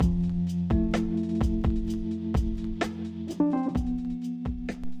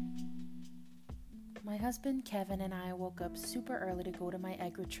husband Kevin and I woke up super early to go to my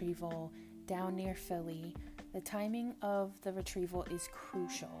egg retrieval down near Philly. The timing of the retrieval is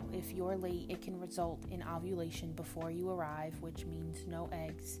crucial. If you're late, it can result in ovulation before you arrive, which means no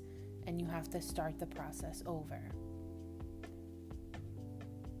eggs, and you have to start the process over.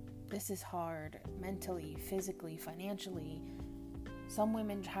 This is hard mentally, physically, financially. Some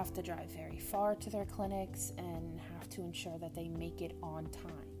women have to drive very far to their clinics and have to ensure that they make it on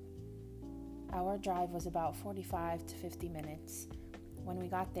time. Our drive was about 45 to 50 minutes. When we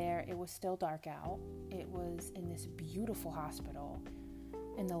got there, it was still dark out. It was in this beautiful hospital.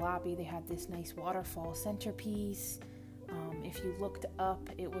 In the lobby, they had this nice waterfall centerpiece. If you looked up,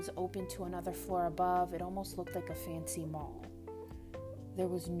 it was open to another floor above. It almost looked like a fancy mall. There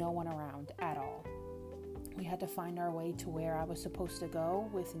was no one around at all. We had to find our way to where I was supposed to go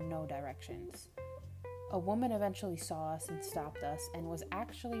with no directions. A woman eventually saw us and stopped us, and was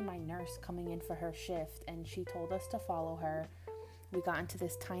actually my nurse coming in for her shift, and she told us to follow her. We got into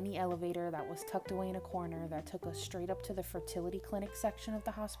this tiny elevator that was tucked away in a corner that took us straight up to the fertility clinic section of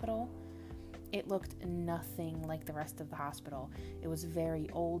the hospital. It looked nothing like the rest of the hospital. It was very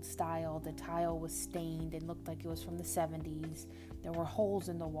old style. The tile was stained and looked like it was from the 70s. There were holes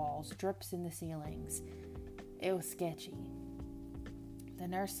in the walls, drips in the ceilings. It was sketchy. The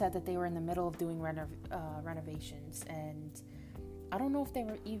nurse said that they were in the middle of doing renovations, and I don't know if they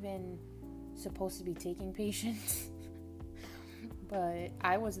were even supposed to be taking patients, but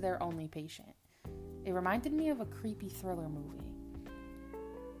I was their only patient. It reminded me of a creepy thriller movie.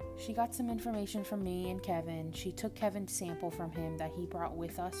 She got some information from me and Kevin. She took Kevin's sample from him that he brought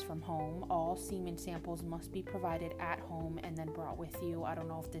with us from home. All semen samples must be provided at home and then brought with you. I don't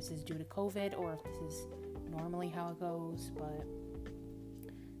know if this is due to COVID or if this is normally how it goes, but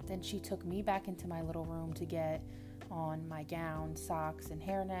then she took me back into my little room to get on my gown, socks, and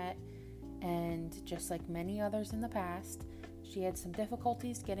hairnet. And just like many others in the past, she had some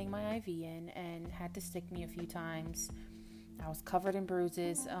difficulties getting my IV in and had to stick me a few times. I was covered in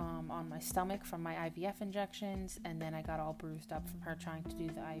bruises on my stomach from my IVF injections, and then I got all bruised up from her trying to do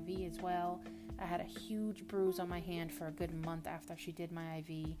the IV as well. I had a huge bruise on my hand for a good month after she did my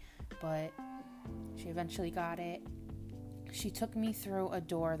IV, but she eventually got it. She took me through a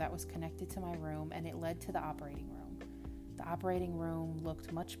door that was connected to my room, and it led to the operating room. The operating room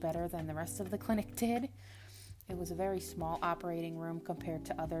looked much better than the rest of the clinic did. It was a very small operating room compared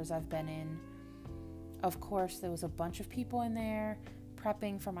to others I've been in. Of course, there was a bunch of people in there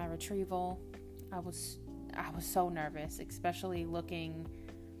prepping for my retrieval. I was so nervous, especially looking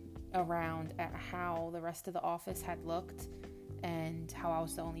around at how the rest of the office had looked and how I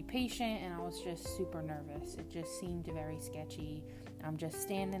was the only patient, and I was just super nervous. It just seemed very sketchy. I'm just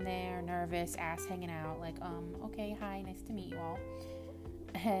standing there, nervous, ass hanging out, like, okay, hi, nice to meet you all.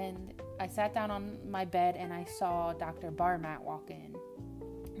 And I sat down on my bed and I saw Dr. Barmat walk in.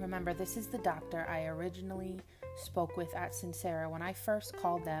 Remember, this is the doctor I originally spoke with at Sincera when I first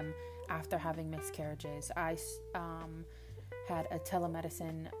called them after having miscarriages. I had a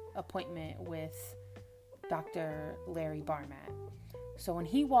telemedicine appointment with Dr. Larry Barmat. So when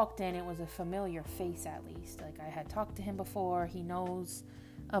he walked in, it was a familiar face at least. Like, I had talked to him before. He knows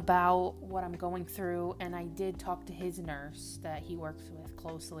about what I'm going through, and I did talk to his nurse that he works with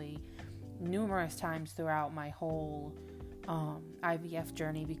closely numerous times throughout my whole IVF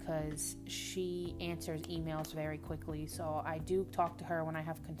journey, because she answers emails very quickly. So I do talk to her when I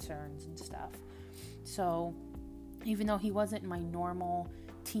have concerns and stuff. So even though he wasn't my normal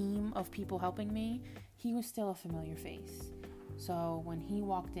team of people helping me, he was still a familiar face. So when he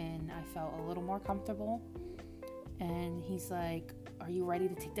walked in, I felt a little more comfortable. And he's like, "Are you ready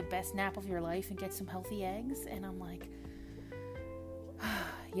to take the best nap of your life and get some healthy eggs?" And I'm like,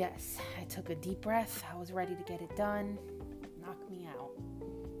 yes. I took a deep breath. I was ready to get it done. Knock me out.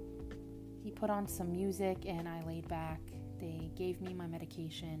 He put on some music and I laid back. They gave me my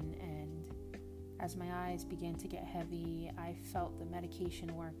medication, and as my eyes began to get heavy, I felt the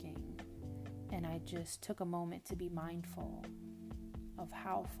medication working. And I just took a moment to be mindful of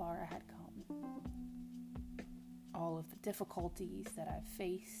how far I had come. All of the difficulties that I've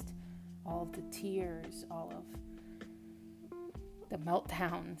faced, all of the tears, all of the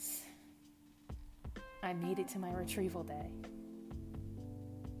meltdowns. I made it to my retrieval day.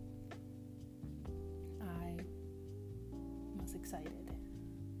 I was excited.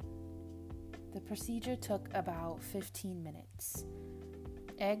 The procedure took about 15 minutes.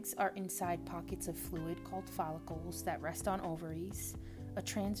 Eggs are inside pockets of fluid called follicles that rest on ovaries. A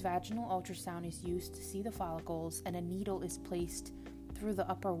transvaginal ultrasound is used to see the follicles, and a needle is placed through the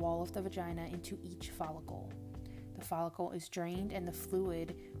upper wall of the vagina into each follicle. The follicle is drained, and the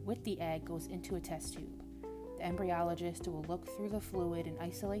fluid with the egg goes into a test tube. The embryologist will look through the fluid and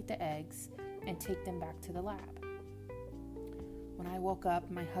isolate the eggs and take them back to the lab. When I woke up,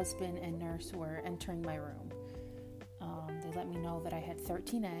 my husband and nurse were entering my room. They let me know that I had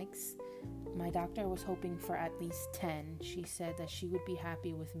 13 eggs. My doctor was hoping for at least 10. She said that she would be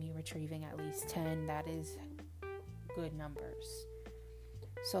happy with me retrieving at least 10. That is good numbers.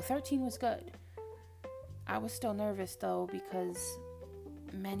 So 13 was good. I was still nervous though, because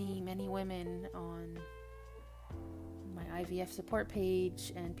many women on my IVF support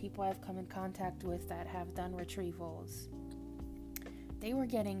page and people I've come in contact with that have done retrievals, they were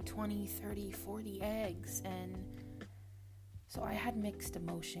getting 20, 30, 40 eggs, and so I had mixed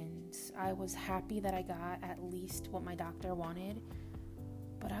emotions. I was happy that I got at least what my doctor wanted,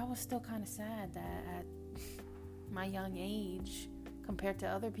 but I was still kind of sad that at my young age, compared to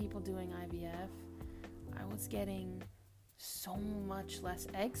other people doing IVF, I was getting so much less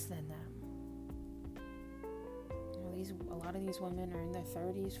eggs than them. A lot of these women are in their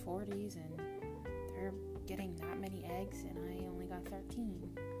 30s, 40s, and they're getting that many eggs, and I only got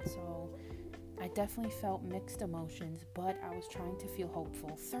 13. So I definitely felt mixed emotions, but I was trying to feel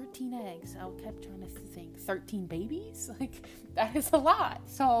hopeful. 13 eggs. I kept trying to think, 13 babies? Like, that is a lot.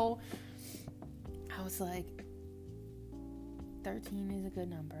 So I was like, 13 is a good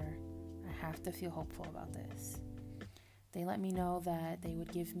number. I have to feel hopeful about this. They let me know that they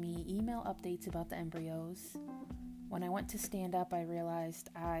would give me email updates about the embryos. When I went to stand up, I realized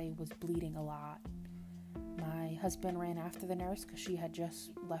I was bleeding a lot. My husband ran after the nurse because she had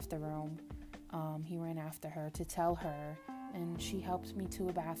just left the room. He ran after her to tell her, and she helped me to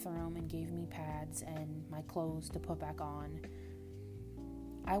a bathroom and gave me pads and my clothes to put back on.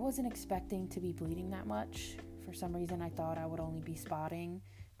 I wasn't expecting to be bleeding that much. For some reason, I thought I would only be spotting,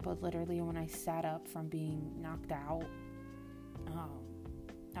 but literally when I sat up from being knocked out,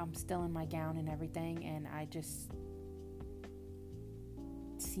 I'm still in my gown and everything, and I just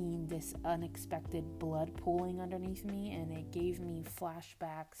seen this unexpected blood pooling underneath me, and it gave me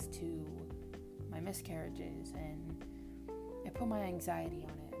flashbacks to my miscarriages, and it put my anxiety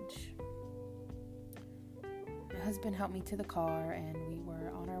on edge. My husband helped me to the car, and we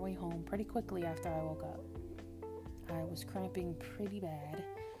were on our way home pretty quickly after I woke up. I was cramping pretty bad.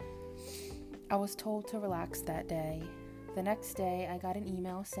 I was told to relax that day. The next day, I got an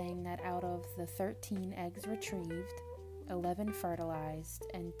email saying that out of the 13 eggs retrieved, 11 fertilized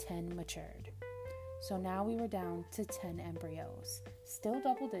and 10 matured. So now we were down to 10 embryos, still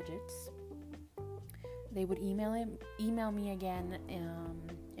double digits. They would email me again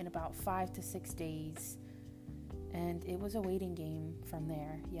in about 5 to 6 days, and it was a waiting game from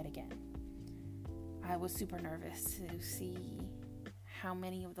there yet again. I was super nervous to see how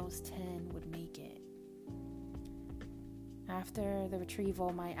many of those 10 would make it. After the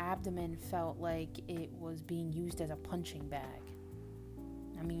retrieval, my abdomen felt like it was being used as a punching bag.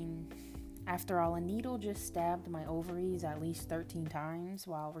 I mean, after all, a needle just stabbed my ovaries at least 13 times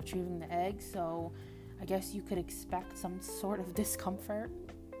while retrieving the eggs, so I guess you could expect some sort of discomfort.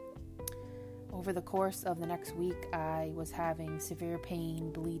 Over the course of the next week, I was having severe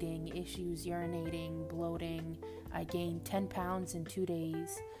pain, bleeding, issues urinating, bloating. I gained 10 pounds in 2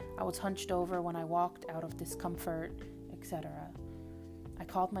 days. I was hunched over when I walked out of discomfort, etc. I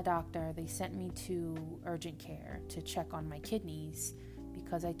called my doctor. They sent me to urgent care to check on my kidneys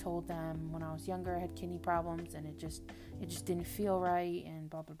because I told them when I was younger I had kidney problems and it just didn't feel right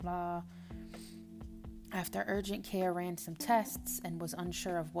and blah blah blah. After urgent care ran some tests and was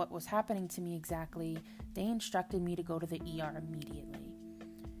unsure of what was happening to me exactly, they instructed me to go to the ER immediately.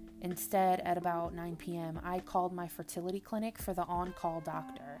 Instead, at about 9 p.m., I called my fertility clinic for the on-call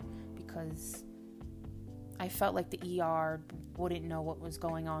doctor because I felt like the ER wouldn't know what was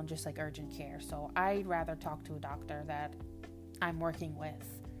going on, just like urgent care. So I'd rather talk to a doctor that I'm working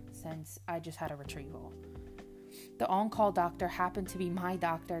with since I just had a retrieval. The on-call doctor happened to be my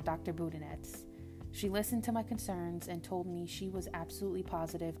doctor, Dr. Budinets. She listened to my concerns and told me she was absolutely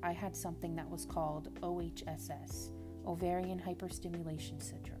positive I had something that was called OHSS, Ovarian Hyperstimulation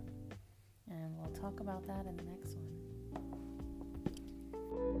Syndrome. And we'll talk about that in the next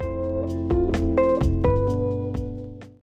one.